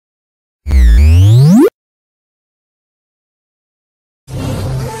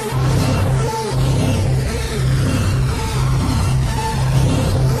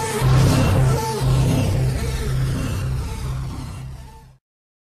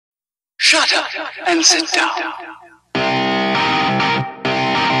Shut up and sit down.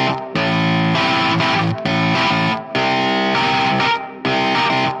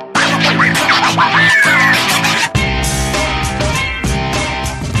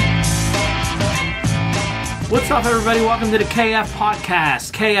 What's up, everybody? Welcome to the KF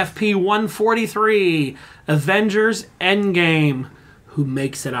Podcast, KFP 143, Avengers Endgame. Who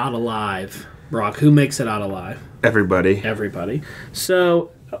makes it out alive? Brock, who makes it out alive? Everybody. Everybody.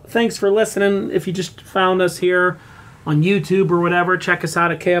 So, thanks for listening. If you just found us here on YouTube or whatever, check us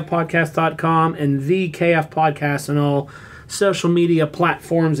out at kfpodcast.com and the KF Podcast on all social media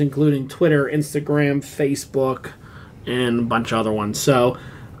platforms, including Twitter, Instagram, Facebook, and a bunch of other ones. So,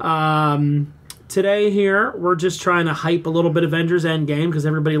 today here, we're just trying to hype a little bit Avengers Endgame because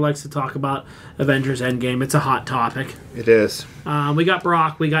everybody likes to talk about Avengers Endgame. It's a hot topic. It is. We got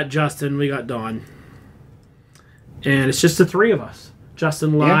Brock, we got Justin, we got Dawn. And it's just the three of us.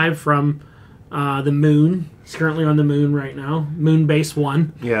 Justin live from the moon. He's currently on the moon right now. Moon Base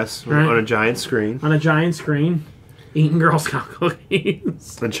 1. Yes, right? on a giant screen. On a giant screen. Eating Girl Scout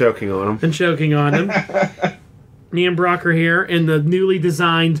cookies. And choking on them. And choking on them. Me and Brock are here in the newly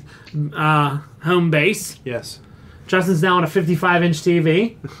designed home base. Yes. Justin's now on a 55-inch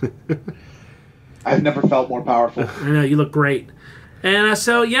TV. I've never felt more powerful. I know, you look great. And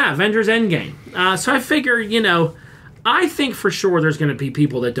so, yeah, Avengers Endgame. So I figure, I think for sure there's going to be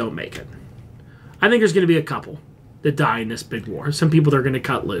people that don't make it. I think there's going to be a couple that die in this big war. Some people they're going to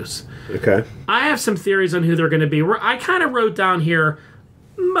cut loose. Okay. I have some theories on who they're going to be. I kind of wrote down here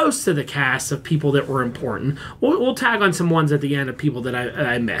most of the cast of people that were important. We'll tag on some ones at the end of people that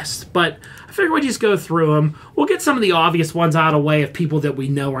I missed. But I figure we just go through them. We'll get some of the obvious ones out of the way of people that we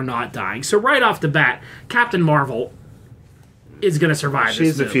know are not dying. So right off the bat, Captain Marvel is going to survive.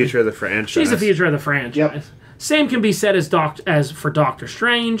 She's the future of the franchise. She's the future of the franchise. Yep. Same can be said as for Doctor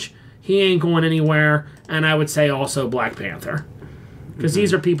Strange. He ain't going anywhere. And I would say also Black Panther. Because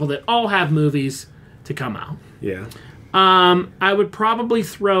these are people that all have movies to come out. Yeah. I would probably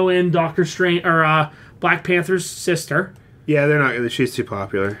throw in Doctor Strange or Black Panther's sister. Yeah, they're not. She's too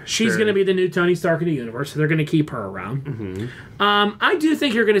popular. She's going to be the new Tony Stark of the universe, so they're going to keep her around. Mm-hmm. I do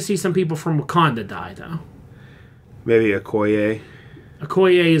think you're going to see some people from Wakanda die, though. Maybe Okoye.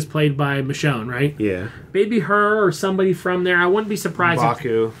 Okoye is played by Michonne, right? Yeah. Maybe her or somebody from there. I wouldn't be surprised.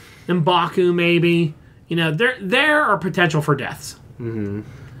 M'Baku. M'Baku, maybe. There are potential for deaths. Mm-hmm.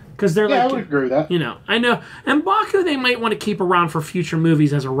 Because they're I would agree with that. I know. And M'Baku, they might want to keep around for future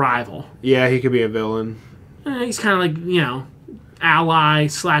movies as a rival. Yeah, he could be a villain. He's kind of like,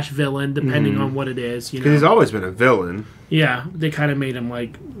 ally/villain, depending on what it is. Because he's always been a villain. Yeah, they kind of made him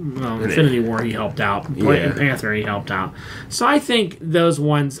like, Infinity War he helped out. In Panther he helped out. So I think those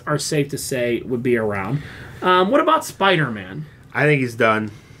ones are safe to say would be around. What about Spider-Man? I think he's done.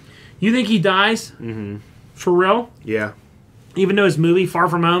 You think he dies? Mm-hmm. For real? Yeah. Even though his movie Far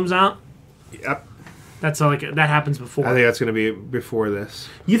From Home's out? Yep. That happens before. I think that's going to be before this.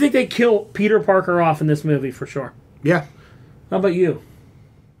 You think they kill Peter Parker off in this movie for sure? Yeah. How about you?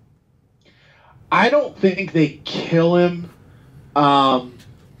 I don't think they kill him. I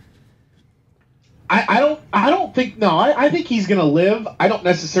don't think. No, I think he's going to live. I don't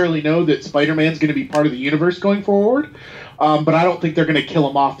necessarily know that Spider-Man's going to be part of the universe going forward, but I don't think they're going to kill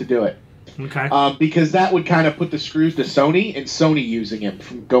him off to do it. Okay. Because that would kind of put the screws to Sony, and Sony using him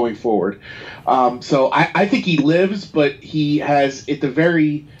from going forward. So I think he lives, but he has at the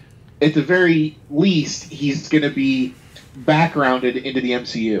very least he's going to be backgrounded into the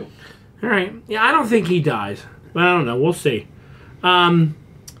MCU. All right. Yeah, I don't think he dies, but I don't know. We'll see.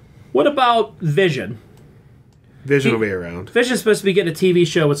 What about Vision? Vision will be around. Vision's supposed to be getting a TV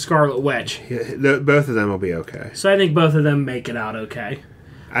show with Scarlet Witch. Yeah, both of them will be okay. So I think both of them make it out okay.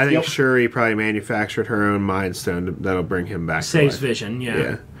 I think Shuri probably manufactured her own Mind Stone that'll bring him back. Saves to life. Vision,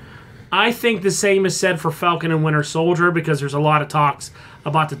 yeah. I think the same is said for Falcon and Winter Soldier because there's a lot of talks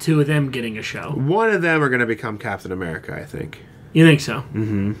about the two of them getting a show. One of them are going to become Captain America, I think. You think so?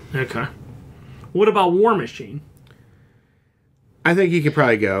 Mm-hmm. Okay. What about War Machine? I think he could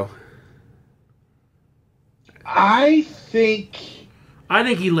probably go. I think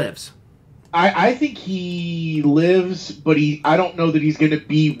he lives. I think he lives, but I don't know that he's going to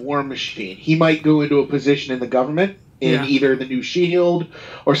be War Machine. He might go into a position in the government, in either the new Shield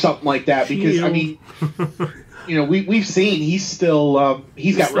or something like that. Because I mean, we've seen he's still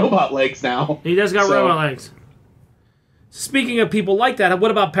he's got robot legs now. He does got robot legs. Speaking of people like that,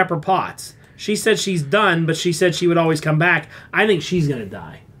 what about Pepper Potts? She said she's done, but she said she would always come back. I think she's going to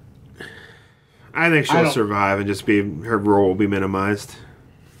die. I think she'll survive and just her role will be minimized.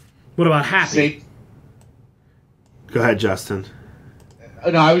 What about Happy? Go ahead, Justin.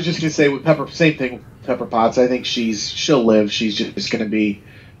 No, I was just gonna say with Pepper. Same thing with Pepper Potts. I think she'll live. She's just gonna be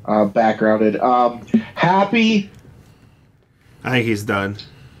backgrounded. Happy. I think he's done.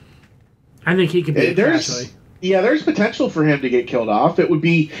 I think he could be. There's potential for him to get killed off. It would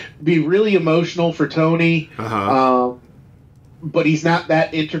be really emotional for Tony. But he's not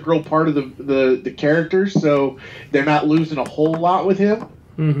that integral part of the characters, so they're not losing a whole lot with him.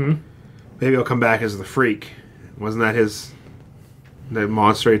 Mm-hmm. Maybe he'll come back as the Freak. Wasn't that the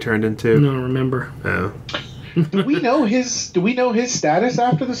monster he turned into? No, I don't remember. Oh. Do we know his status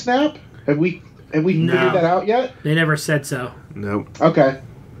after the snap? Have we figured that out yet? They never said so. Nope. Okay.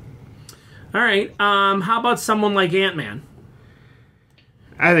 All right. How about someone like Ant-Man?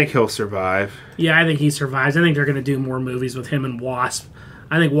 I think he'll survive. Yeah, I think he survives. I think they're going to do more movies with him and Wasp.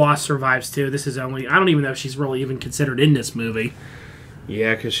 I think Wasp survives too. This is only... I don't even know if she's really even considered in this movie.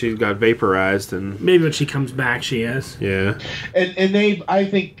 Yeah, because she got vaporized and... Maybe when she comes back, she is. Yeah. And I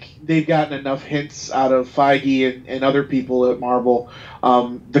think they've gotten enough hints out of Feige and other people at Marvel.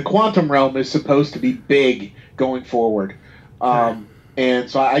 The quantum realm is supposed to be big going forward. And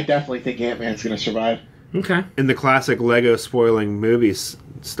so I definitely think Ant-Man's going to survive. Okay. In the classic Lego spoiling movies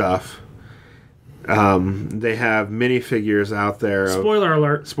stuff, they have minifigures out there. Spoiler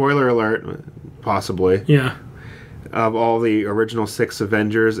alert. Spoiler alert, possibly. Yeah. Of all the original 6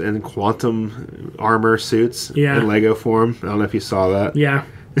 Avengers in quantum armor suits in Lego form. I don't know if you saw that. Yeah.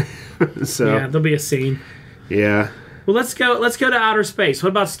 So yeah, there'll be a scene. Yeah. Well, let's go to outer space. What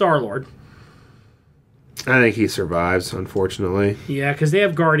about Star-Lord? I think he survives, unfortunately. Yeah, because they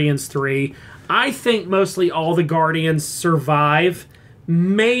have Guardians 3. I think mostly all the Guardians survive.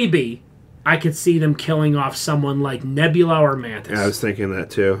 Maybe I could see them killing off someone like Nebula or Mantis. Yeah, I was thinking that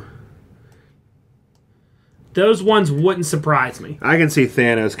too. Those ones wouldn't surprise me. I can see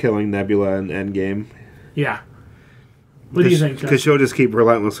Thanos killing Nebula in Endgame. Yeah. What do you think, Justin? Because she'll just keep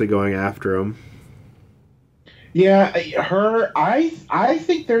relentlessly going after him. Yeah, I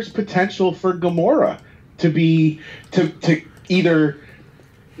think there's potential for Gamora to either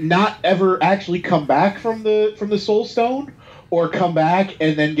not ever actually come back from the Soul Stone, or come back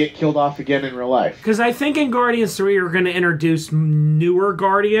and then get killed off again in real life. Because I think in Guardians 3 you're going to introduce newer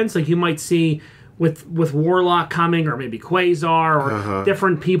Guardians, like you might see with Warlock coming, or maybe Quasar, or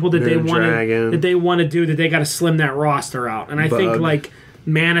different people that they want to do, that they got to slim that roster out. And I think like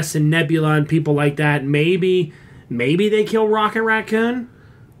Mantis and Nebula and people like that, maybe they kill Rocket Raccoon.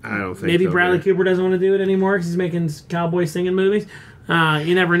 I don't think maybe Bradley Cooper doesn't want to do it anymore because he's making cowboy singing movies.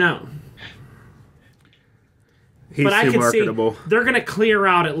 You never know. He's too marketable. See they're going to clear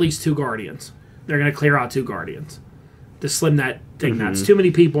out at least 2 Guardians. They're going to clear out 2 Guardians to slim that thing. That's too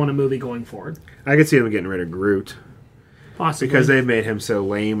many people in a movie going forward. I could see them getting rid of Groot. Possibly. Because they've made him so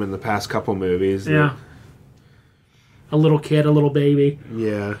lame in the past couple movies. Yeah. A little kid, a little baby.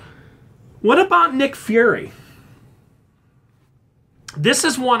 Yeah. What about Nick Fury? This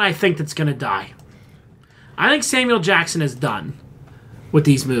is one I think that's going to die. I think Samuel Jackson is done with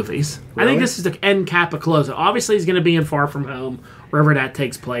these movies. Really? I think this is the end cap of close. Obviously, he's going to be in Far From Home, wherever that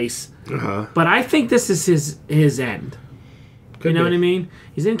takes place. But I think this is his end. You know what I mean?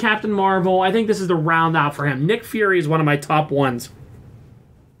 He's in Captain Marvel. I think this is the round out for him. Nick Fury is one of my top ones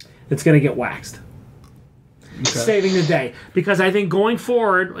that's going to get waxed. Okay. Saving the day. Because I think going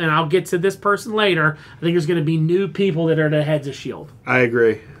forward, and I'll get to this person later, I think there's going to be new people that are the heads of S.H.I.E.L.D. I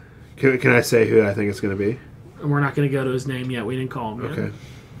agree. Can I say who I think it's going to be? And we're not going to go to his name yet. We didn't call him yet. Okay.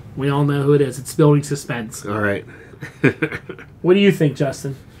 We all know who it is. It's building suspense. All right. What do you think,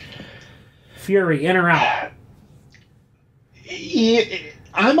 Justin? Fury, in or out?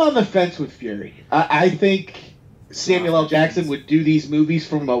 I'm on the fence with Fury. I think Samuel L. Jackson would do these movies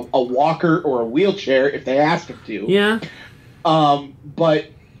from a walker or a wheelchair if they asked him to. Yeah. But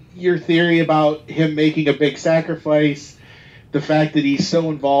your theory about him making a big sacrifice, the fact that he's so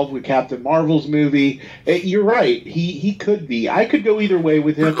involved with Captain Marvel's movie, you're right. He could be. I could go either way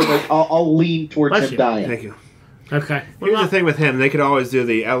with him, but I'll lean towards him dying. Thank you. Okay. Here's the thing with him. They could always do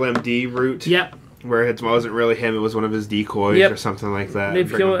the LMD route. Yep. Where it wasn't really him, it was one of his decoys or something like that. They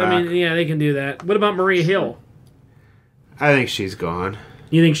can do that. What about Maria Hill? I think she's gone.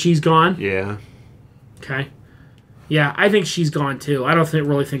 You think she's gone? Yeah. Okay. Yeah, I think she's gone too. I don't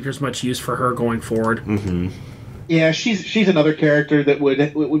really think there's much use for her going forward. Mm-hmm. Yeah, she's another character that would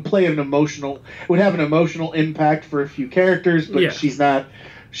have an emotional impact for a few characters, but she's not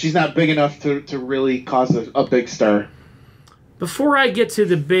big enough to really cause a big stir. Before I get to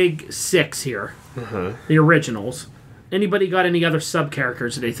the big 6 here, the originals, anybody got any other sub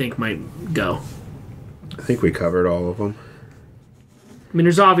characters that they think might go? I think we covered all of them. I mean,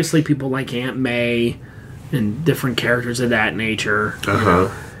 there's obviously people like Aunt May, and different characters of that nature.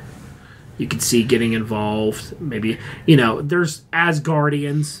 You could see getting involved. Maybe, there's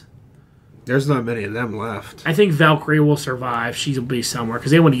Asgardians. There's not many of them left. I think Valkyrie will survive. She'll be somewhere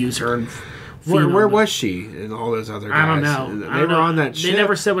because they want to use her. And where was she and all those other guys? I don't know. They were on that ship. They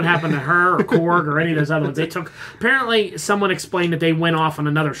never said what happened to her or Korg or any of those other ones. Apparently, someone explained that they went off on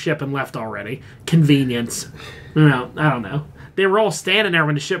another ship and left already. Convenience. I don't know. They were all standing there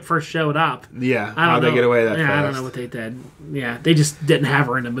when the ship first showed up. Yeah, how'd they get away that fast? I don't know what they did. Yeah, they just didn't have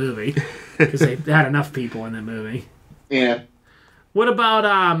her in the movie because they had enough people in the movie. Yeah. What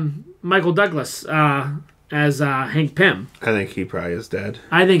about Michael Douglas as Hank Pym? I think he probably is dead.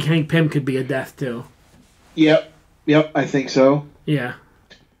 I think Hank Pym could be a death too. Yep, I think so. Yeah.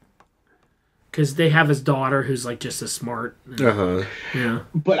 Because they have his daughter who's like just as smart. Yeah.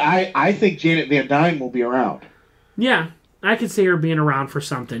 But I think Janet Van Dyne will be around. Yeah. I could see her being around for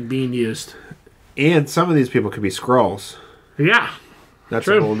something, being used. And some of these people could be Skrulls. Yeah. That's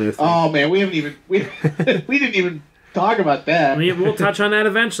True. a whole new thing. Oh man, we didn't even talk about that. We'll touch on that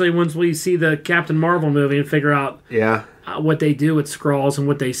eventually once we see the Captain Marvel movie and figure out what they do with Skrulls and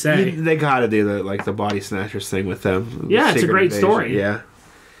what they say. They gotta do the body snatchers thing with them. Yeah, it's a great story. Yeah.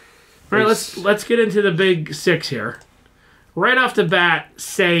 All right, let's get into the big six here. Right off the bat,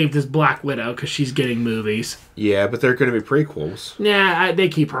 saved is Black Widow because she's getting movies. Yeah, but they're going to be prequels. Yeah, they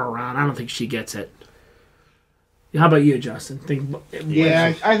keep her around. I don't think she gets it. How about you, Justin?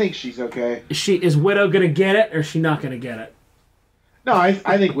 I think she's okay. Is Widow going to get it, or is she not going to get it? No, I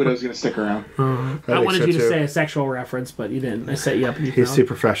think Widow's going to stick around. I wanted you to say a sexual reference, but you didn't. I set you up. He's too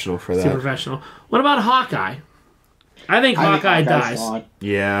professional for that. Too professional. What about Hawkeye? I think Hawkeye dies.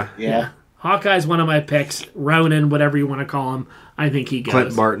 Yeah. Hawkeye's one of my picks. Ronan, whatever you want to call him. I think he goes.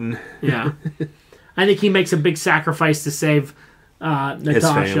 Clint Barton. Yeah. I think he makes a big sacrifice to save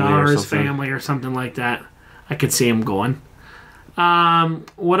Natasha or his family or something like that. I could see him going.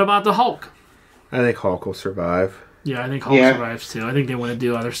 What about the Hulk? I think Hulk will survive. Yeah, I think Hulk survives too. I think they want to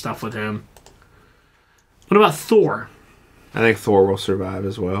do other stuff with him. What about Thor? I think Thor will survive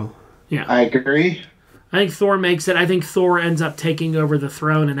as well. Yeah. I agree. I think Thor makes it. I think Thor ends up taking over the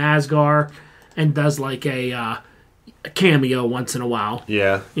throne in Asgard and does like a cameo once in a while.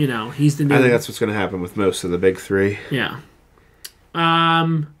 Yeah. He's the new... I think that's what's going to happen with most of the big three. Yeah.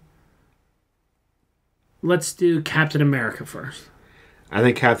 Let's do Captain America first. I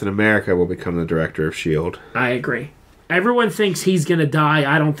think Captain America will become the director of S.H.I.E.L.D. I agree. Everyone thinks he's going to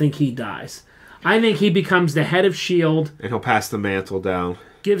die. I don't think he dies. I think he becomes the head of S.H.I.E.L.D. And he'll pass the mantle down.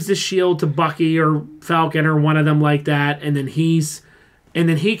 Gives the shield to Bucky or Falcon or one of them like that, and then he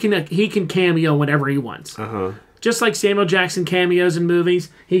can cameo whenever he wants. Just like Samuel Jackson cameos in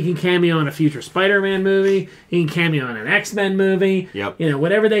movies, he can cameo in a future Spider-Man movie. He can cameo in an X-Men movie. Yep.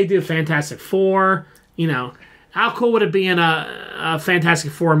 Whatever they do, Fantastic Four. How cool would it be in a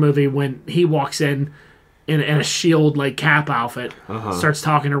Fantastic Four movie when he walks in a shield like Cap outfit, starts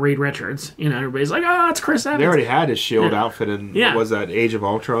talking to Reed Richards. Everybody's like, "Oh, it's Chris Evans." They already had his shield outfit in what was that, Age of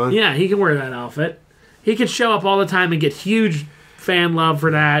Ultron? Yeah, he can wear that outfit. He can show up all the time and get huge fan love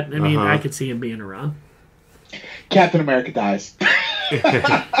for that. I mean, I could see him being around. Captain America dies.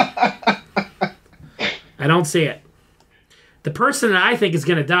 I don't see it. The person that I think is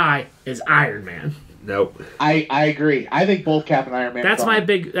going to die is Iron Man. Nope. I agree. I think both Cap and Iron Man. That's my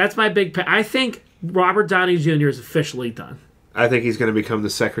big. I think Robert Downey Jr. is officially done. I think he's going to become the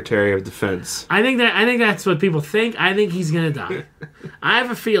Secretary of Defense. I think that's what people think. I think he's going to die. I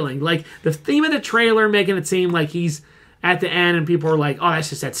have a feeling, like the theme of the trailer making it seem like he's at the end, and people are like, "Oh, that's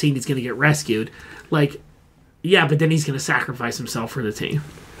just that scene. He's going to get rescued." Like, yeah, but then he's going to sacrifice himself for the team.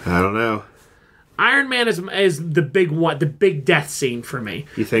 I don't know. Iron Man is the big death scene for me.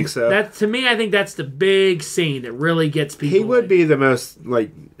 You think so? That to me, I think that's the big scene that really gets people. He would be the most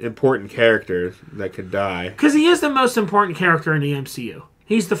important character that could die because he is the most important character in the MCU.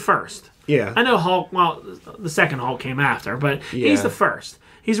 He's the first. Yeah, I know Hulk. Well, the second Hulk came after, but he's the first.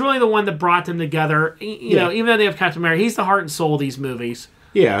 He's really the one that brought them together. You know, even though they have Captain America, he's the heart and soul of these movies.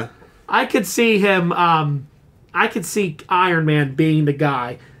 Yeah, I could see him. I could see Iron Man being the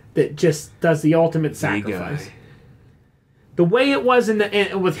guy that just does the ultimate sacrifice. The way it was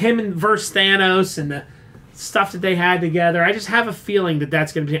with him and versus Thanos and the stuff that they had together, I just have a feeling that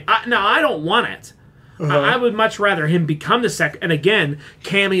that's going to be... Now, I don't want it. I would much rather him become the second... And again,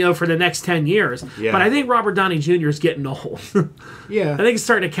 cameo for the next 10 years. Yeah. But I think Robert Downey Jr. is getting old. Yeah. I think it's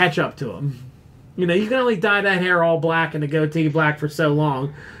starting to catch up to him. You can only dye that hair all black and the goatee black for so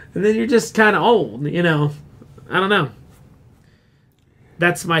long. And then you're just kind of old, I don't know.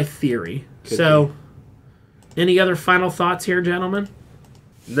 That's my theory. Any other final thoughts here, gentlemen?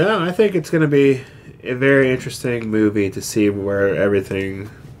 No, I think it's going to be a very interesting movie to see where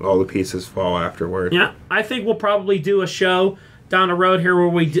all the pieces fall afterward. Yeah, I think we'll probably do a show down the road here where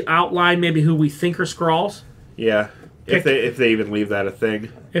we outline maybe who we think are Skrulls. Yeah, if they even leave that a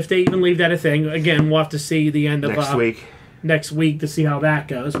thing. If they even leave that a thing. Again, we'll have to see the end of next week to see how that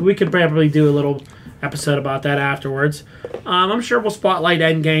goes. We could probably do a little episode about that afterwards. I'm sure we'll spotlight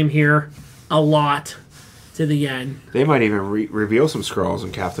Endgame here a lot to the end. They might even reveal some Skrulls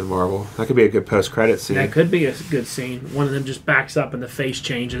in Captain Marvel. That could be a good post-credit scene. That could be a good scene. One of them just backs up and the face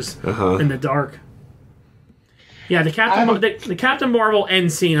changes in the dark. Yeah, the Captain Marvel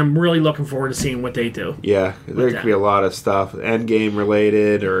end scene, I'm really looking forward to seeing what they do. Yeah, there could be a lot of stuff. Endgame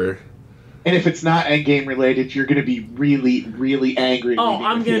related or... And if it's not Endgame related, you're going to be really, really angry. Oh,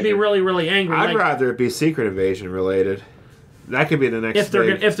 I'm going to be really, really angry. I'd rather it be Secret Invasion related. That could be the next if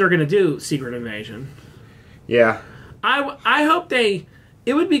they're going to do Secret Invasion. Yeah. I hope they...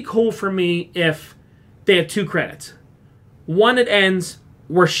 It would be cool for me if they had 2 credits. One that ends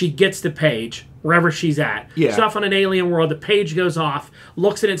where she gets the page, wherever she's at. Yeah. She's off on an alien world, the page goes off,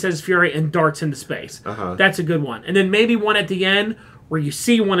 looks at it, says Fury, and darts into space. That's a good one. And then maybe one at the end where you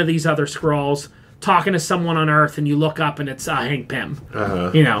see one of these other Skrulls talking to someone on Earth, and you look up and it's Hank Pym.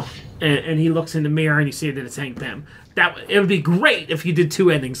 You know, and he looks in the mirror and you see that it's Hank Pym. It would be great if you did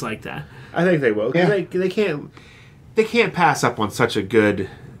 2 endings like that. I think they will. Because they can't pass up on such a good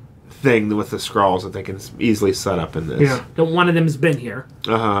thing with the Skrulls that they can easily set up in this. Yeah. That one of them has been here.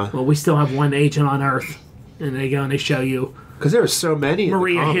 Well, we still have one agent on Earth, and they go and they show you because there are so many.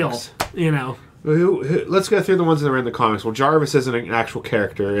 Maria in the Hill. You know. Let's go through the ones that are in the comics. Well, Jarvis isn't an actual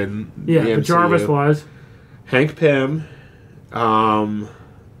character in the MCU. But Jarvis was. Hank Pym. Wasn't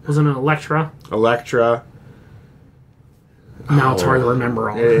it Elektra? Elektra. Now it's hard to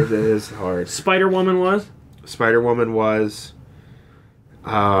remember all. It is hard. Spider-Woman was. Spider-Woman was.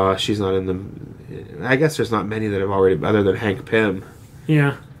 She's not in the... I guess there's not many that have already... Other than Hank Pym.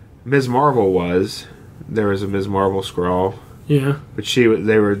 Yeah. Ms. Marvel was. There was a Ms. Marvel Skrull. Yeah. But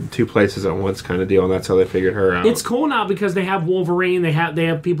they were 2 places at once kind of deal, and that's how they figured her out. It's cool now because they have Wolverine, they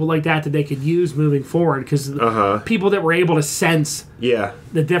have people like that they could use moving forward, because people that were able to sense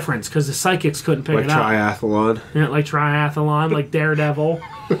the difference, because the psychics couldn't pick it up. Like triathlon. Yeah, like triathlon, like Daredevil.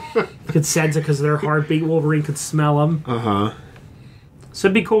 Could sense it because of their heartbeat. Wolverine could smell them. So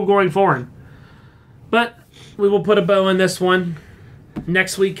it'd be cool going forward. But we will put a bow on this one.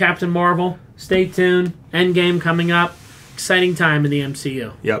 Next week, Captain Marvel. Stay tuned. Endgame coming up. Exciting time in the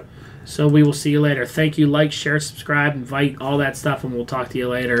MCU. Yep. So we will see you later. Thank you. Like, share, subscribe, invite, all that stuff, and we'll talk to you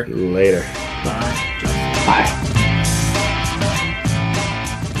later. Later. Bye. Bye.